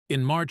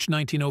In March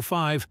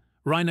 1905,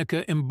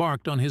 Reinecke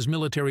embarked on his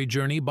military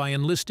journey by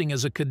enlisting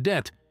as a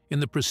cadet in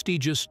the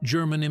prestigious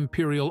German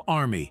Imperial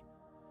Army.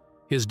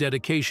 His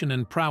dedication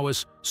and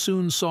prowess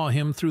soon saw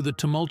him through the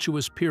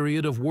tumultuous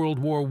period of World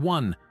War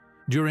I,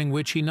 during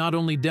which he not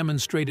only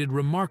demonstrated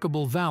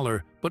remarkable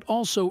valor but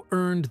also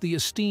earned the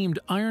esteemed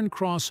Iron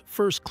Cross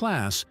First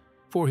Class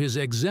for his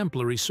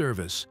exemplary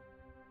service.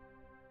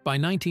 By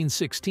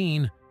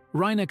 1916,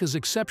 Reinecke's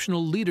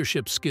exceptional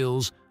leadership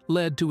skills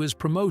led to his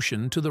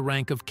promotion to the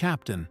rank of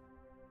captain.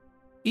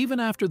 Even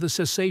after the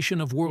cessation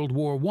of World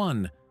War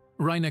I,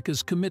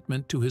 Reinecke's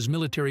commitment to his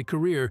military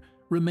career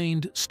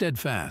remained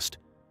steadfast.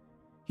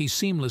 He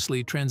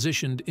seamlessly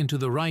transitioned into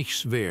the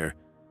Reichswehr,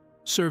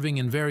 serving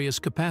in various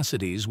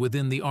capacities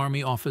within the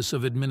Army Office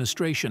of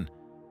Administration,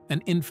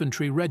 an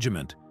infantry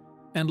regiment,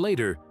 and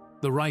later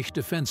the Reich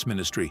Defense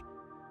Ministry,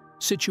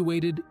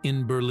 situated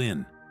in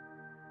Berlin.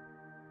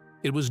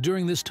 It was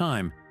during this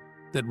time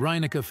that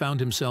Reinecke found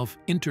himself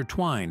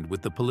intertwined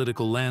with the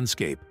political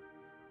landscape,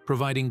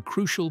 providing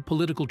crucial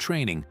political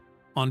training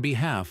on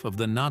behalf of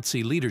the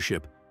Nazi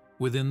leadership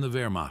within the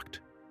Wehrmacht.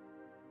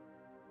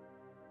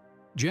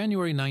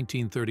 January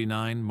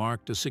 1939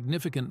 marked a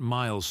significant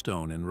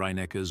milestone in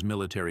Reinecke's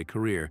military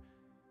career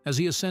as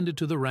he ascended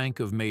to the rank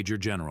of Major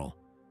General.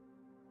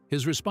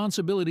 His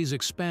responsibilities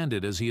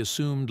expanded as he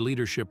assumed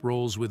leadership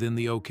roles within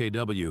the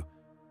OKW,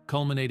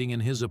 culminating in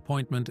his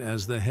appointment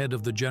as the head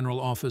of the General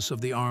Office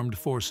of the Armed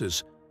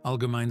Forces,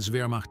 Allgemeines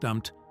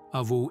Wehrmachtamt,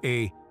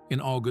 AWE,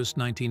 in August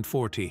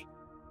 1940.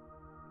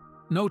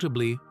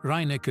 Notably,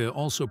 Reinecke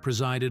also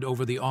presided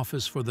over the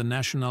Office for the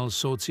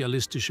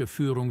Nationalsozialistische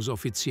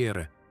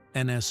Führungsoffiziere,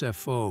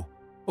 NSFO,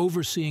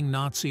 overseeing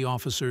Nazi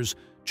officers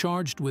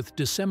charged with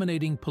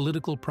disseminating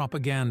political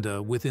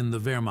propaganda within the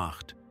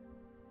Wehrmacht.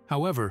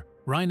 However,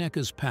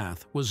 Reinecke's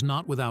path was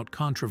not without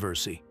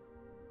controversy.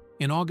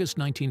 In August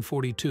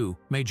 1942,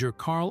 Major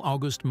Karl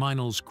August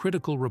Meinl's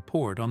critical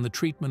report on the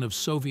treatment of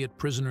Soviet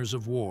prisoners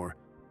of war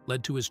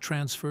led to his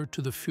transfer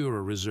to the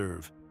Führer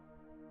Reserve.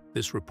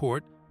 This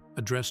report,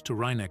 addressed to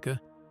Reinecke,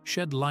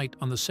 shed light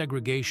on the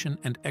segregation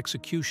and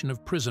execution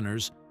of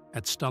prisoners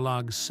at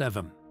Stalag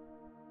 7.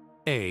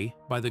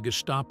 By the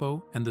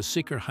Gestapo and the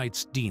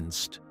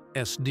Sicherheitsdienst,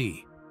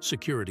 SD,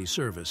 security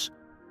service,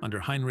 under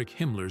Heinrich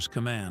Himmler's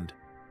command.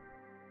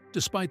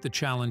 Despite the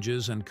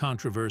challenges and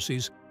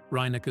controversies,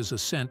 Reinecke's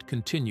ascent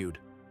continued,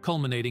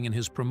 culminating in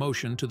his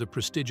promotion to the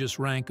prestigious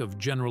rank of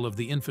General of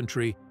the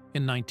Infantry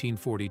in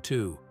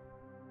 1942.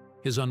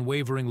 His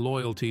unwavering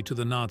loyalty to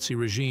the Nazi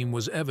regime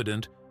was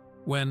evident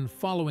when,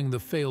 following the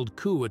failed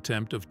coup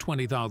attempt of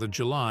 20th of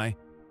July,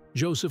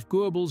 Joseph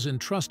Goebbels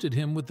entrusted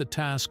him with the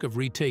task of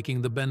retaking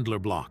the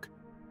Bendler Block.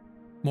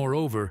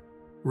 Moreover,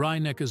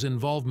 Reinecke's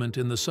involvement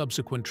in the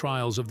subsequent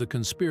trials of the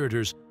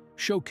conspirators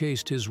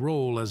showcased his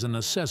role as an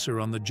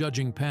assessor on the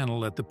judging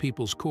panel at the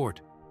People's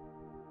Court.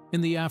 In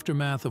the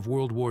aftermath of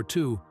World War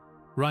II,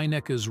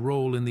 Reinecke's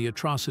role in the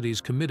atrocities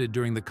committed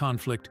during the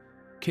conflict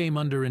came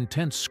under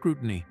intense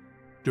scrutiny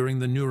during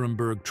the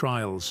Nuremberg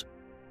trials,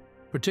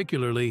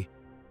 particularly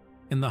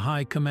in the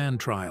High Command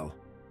trial.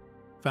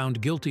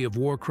 Found guilty of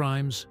war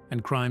crimes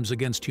and crimes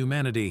against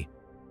humanity,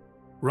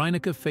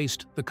 Reinecke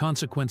faced the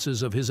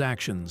consequences of his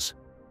actions.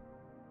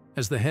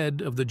 As the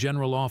head of the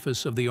General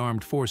Office of the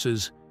Armed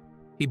Forces,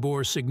 he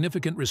bore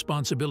significant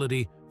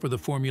responsibility for the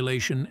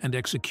formulation and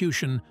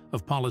execution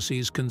of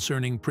policies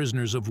concerning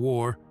prisoners of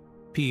war,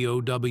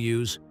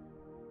 POWs,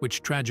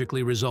 which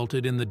tragically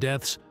resulted in the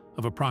deaths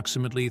of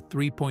approximately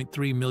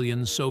 3.3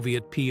 million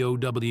Soviet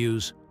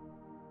POWs.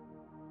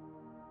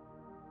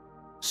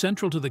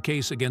 Central to the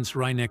case against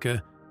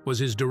Reinecke was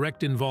his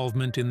direct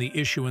involvement in the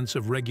issuance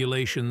of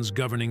regulations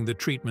governing the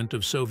treatment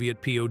of Soviet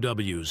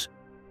POWs.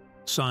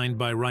 Signed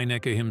by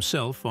Reinecke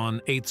himself on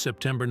 8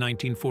 September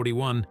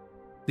 1941,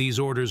 these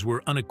orders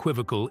were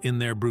unequivocal in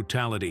their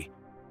brutality.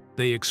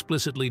 They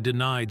explicitly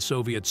denied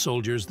Soviet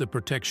soldiers the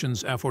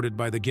protections afforded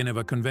by the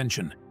Geneva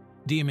Convention,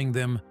 deeming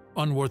them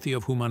unworthy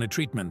of humane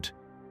treatment.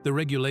 The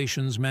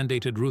regulations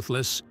mandated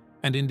ruthless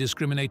and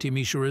indiscriminate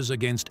measures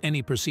against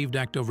any perceived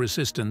act of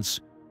resistance,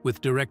 with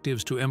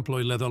directives to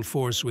employ lethal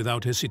force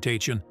without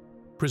hesitation.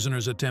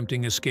 Prisoners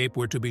attempting escape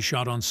were to be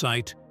shot on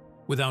sight,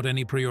 without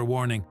any prior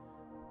warning.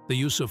 The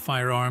use of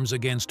firearms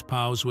against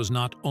POWs was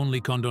not only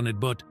condoned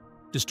but,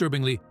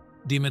 disturbingly,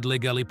 deemed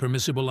legally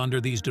permissible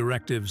under these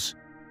directives.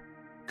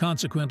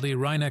 Consequently,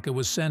 Reinecke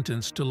was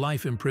sentenced to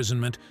life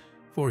imprisonment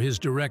for his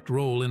direct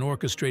role in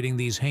orchestrating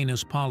these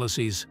heinous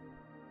policies.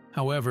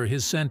 However,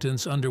 his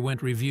sentence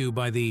underwent review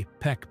by the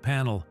PEC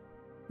panel,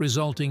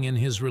 resulting in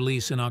his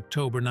release in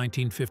October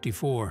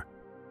 1954.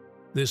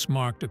 This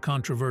marked a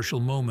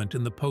controversial moment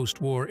in the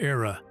post-war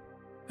era,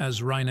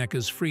 as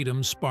Reinecke's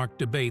freedom sparked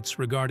debates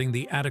regarding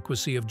the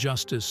adequacy of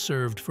justice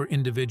served for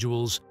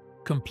individuals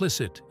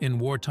complicit in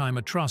wartime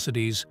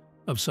atrocities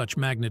of such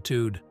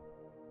magnitude.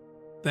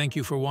 Thank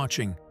you for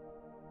watching,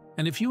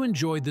 and if you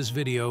enjoyed this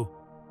video,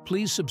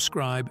 please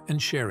subscribe and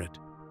share it.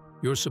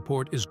 Your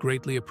support is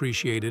greatly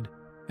appreciated,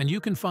 and you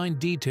can find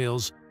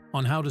details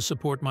on how to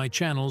support my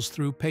channels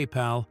through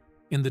PayPal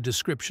in the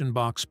description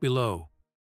box below.